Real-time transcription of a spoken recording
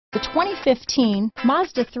The 2015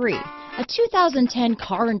 Mazda 3. A 2010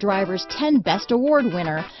 Car and Driver's 10 Best Award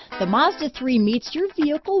winner, the Mazda 3 meets your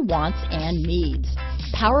vehicle wants and needs.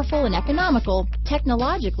 Powerful and economical,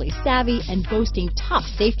 technologically savvy, and boasting top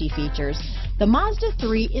safety features, the Mazda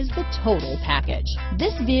 3 is the total package.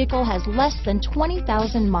 This vehicle has less than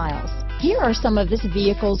 20,000 miles. Here are some of this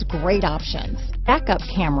vehicle's great options: backup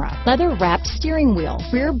camera, leather-wrapped steering wheel,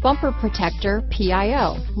 rear bumper protector,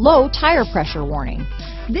 PIO, low tire pressure warning.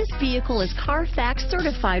 This vehicle is Carfax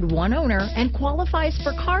certified one owner and qualifies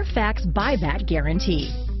for Carfax buyback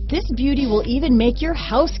guarantee. This beauty will even make your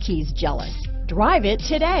house keys jealous. Drive it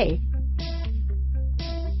today.